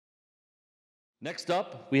Next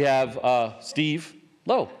up, we have Steve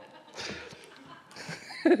Lowe.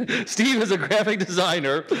 Steve is a graphic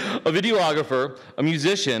designer, a videographer, a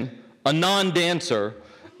musician, a non-dancer,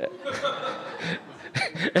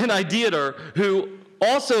 an ideator who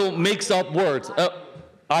also makes up words.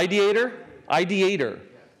 Ideator? Ideator?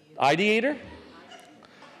 Ideator?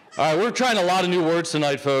 All right, we're trying a lot of new words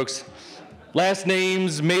tonight, folks. Last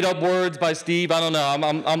names, made up words by Steve. I don't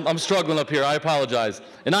know. I'm struggling up here. I apologize.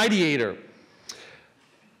 An ideator.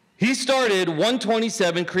 He started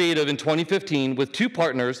 127 Creative in 2015 with 2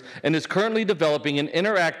 partners and is currently developing an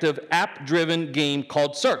interactive app-driven game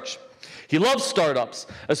called Search. He loves startups,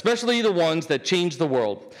 especially the ones that change the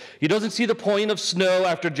world. He doesn't see the point of snow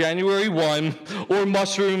after January 1 or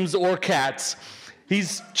mushrooms or cats.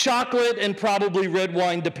 He's chocolate and probably red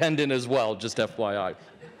wine dependent as well, just FYI.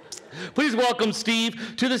 Please welcome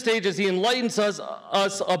Steve to the stage as he enlightens us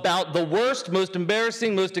about the worst, most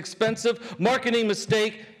embarrassing, most expensive marketing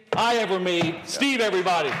mistake I ever made. Steve,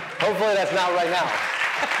 everybody. Hopefully that's not right now.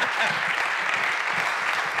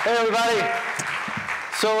 Hey, everybody.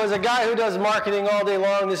 So as a guy who does marketing all day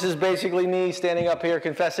long, this is basically me standing up here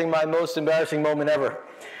confessing my most embarrassing moment ever.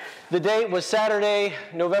 The date was Saturday,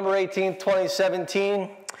 November 18th, 2017.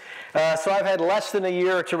 So I've had less than a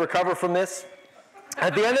year to recover from this.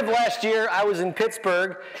 At the end of last year, I was in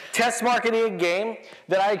Pittsburgh test marketing a game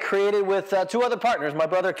that I created with 2 other partners, my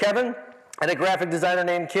brother Kevin and a graphic designer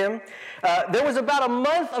named Kim. There was about a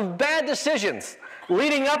month of bad decisions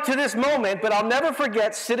leading up to this moment, but I'll never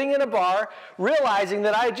forget sitting in a bar realizing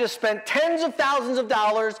that I had just spent tens of thousands of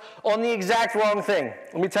dollars on the exact wrong thing.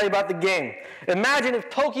 Let me tell you about the game. Imagine if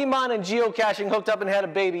Pokemon and geocaching hooked up and had a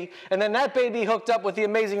baby, and then that baby hooked up with the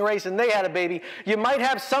Amazing Race and they had a baby. You might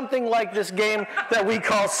have something like this game that we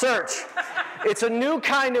call Search. It's a new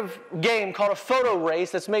kind of game called a photo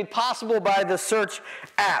race that's made possible by the Search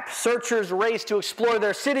app. Searchers race to explore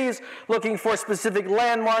their cities, looking for specific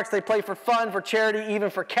landmarks. They play for fun, for charity,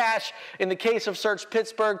 even for cash. In the case of Search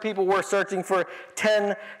Pittsburgh, people were searching for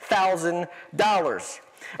 $10,000.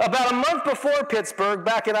 About a month before Pittsburgh,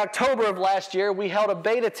 back in October of last year, we held a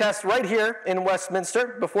beta test right here in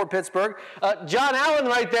Westminster before Pittsburgh. John Allen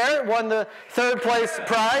right there won the 3rd place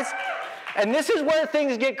prize. And this is where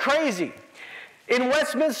things get crazy. In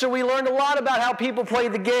Westminster, we learned a lot about how people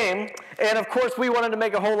played the game, and of course we wanted to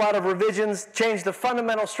make a whole lot of revisions, change the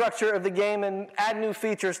fundamental structure of the game, and add new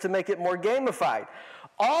features to make it more gamified.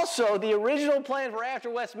 Also, the original plan for after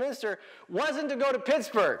Westminster wasn't to go to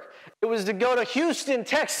Pittsburgh. It was to go to Houston,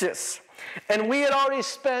 Texas. And we had already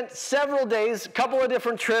spent several days, a couple of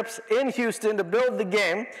different trips in Houston to build the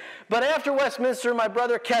game. But after Westminster, my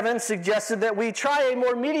brother Kevin suggested that we try a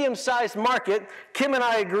more medium-sized market. Kim and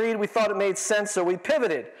I agreed. We thought it made sense, so we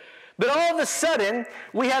pivoted. But all of a sudden,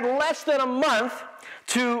 we had less than a month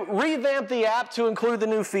to revamp the app to include the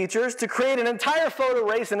new features, to create an entire photo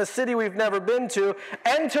race in a city we've never been to,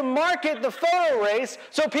 and to market the photo race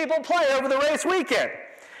so people play over the race weekend.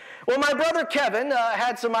 Well, my brother Kevin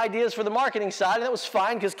had some ideas for the marketing side, and that was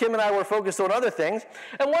fine because Kim and I were focused on other things.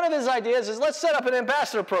 And one of his ideas is, let's set up an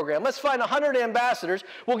ambassador program. Let's find 100 ambassadors.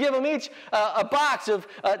 We'll give them each a box of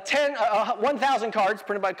 1,000 cards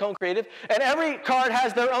printed by Cone Creative, and every card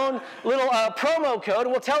has their own little promo code.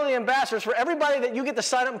 And we'll tell the ambassadors, for everybody that you get to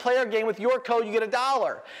sign up and play our game with your code, you get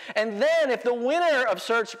 $1. And then if the winner of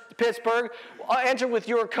Search Pittsburgh enter with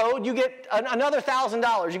your code, you get another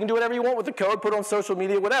 $1,000. You can do whatever you want with the code, put it on social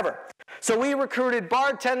media, whatever. So we recruited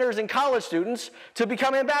bartenders and college students to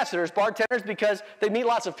become ambassadors. Bartenders because they meet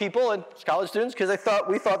lots of people, and college students because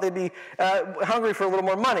we thought they'd be hungry for a little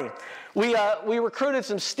more money. We recruited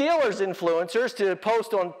some Steelers influencers to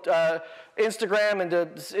post on Instagram and to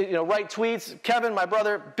write tweets. Kevin, my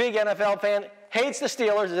brother, big NFL fan, hates the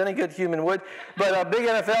Steelers, as any good human would, but a big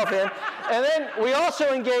NFL fan. And then we also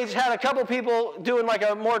had a couple people doing like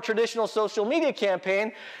a more traditional social media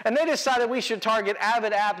campaign, and they decided we should target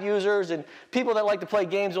avid app users and people that like to play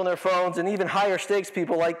games on their phones, and even higher stakes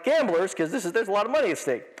people like gamblers, because there's a lot of money at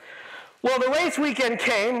stake. Well, the race weekend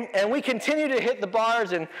came, and we continued to hit the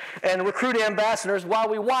bars and recruit ambassadors while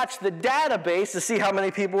we watched the database to see how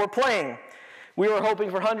many people were playing. We were hoping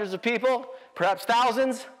for hundreds of people, perhaps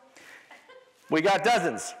thousands. We got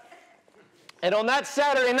dozens. And on that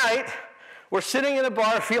Saturday night, we're sitting in a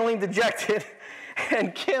bar feeling dejected,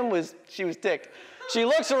 and she was ticked. She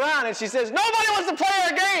looks around and she says, nobody wants to play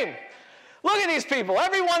our game. Look at these people.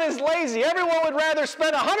 Everyone is lazy. Everyone would rather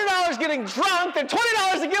spend $100 getting drunk than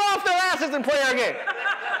 $20 to get off their asses and play our game.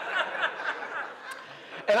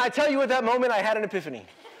 And I tell you, at that moment, I had an epiphany.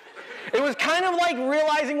 It was kind of like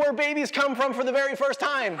realizing where babies come from for the very first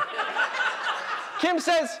time. Kim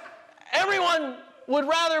says, everyone would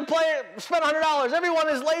rather spend $100. Everyone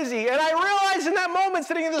is lazy. And I realized in that moment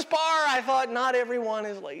sitting in this bar, I thought, not everyone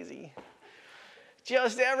is lazy.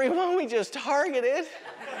 Just everyone we just targeted.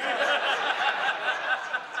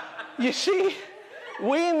 You see,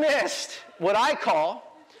 we missed what I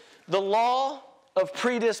call the law of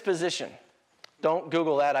predisposition. Don't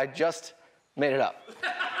Google that, I just made it up.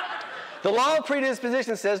 The law of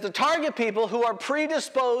predisposition says to target people who are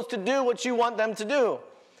predisposed to do what you want them to do.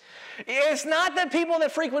 It's not that people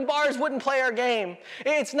that frequent bars wouldn't play our game.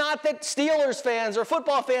 It's not that Steelers fans or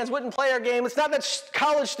football fans wouldn't play our game. It's not that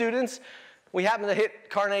college students, we happen to hit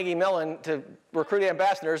Carnegie Mellon to recruit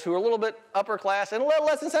ambassadors who are a little bit upper class and a little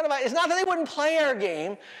less incentivized. It's not that they wouldn't play our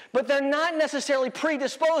game, but they're not necessarily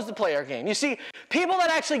predisposed to play our game. You see, people that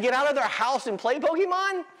actually get out of their house and play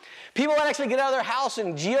Pokemon, people that actually get out of their house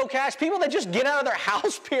and geocache, people that just get out of their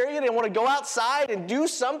house, period, and want to go outside and do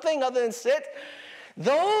something other than sit,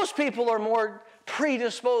 those people are more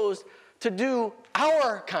predisposed to do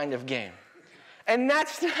our kind of game. And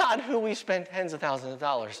that's not who we spend tens of thousands of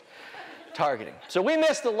dollars targeting. So we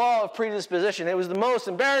missed the law of predisposition. It was the most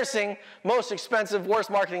embarrassing, most expensive, worst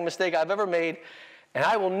marketing mistake I've ever made. And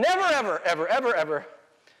I will never, ever, ever, ever, ever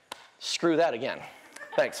screw that again.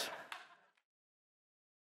 Thanks.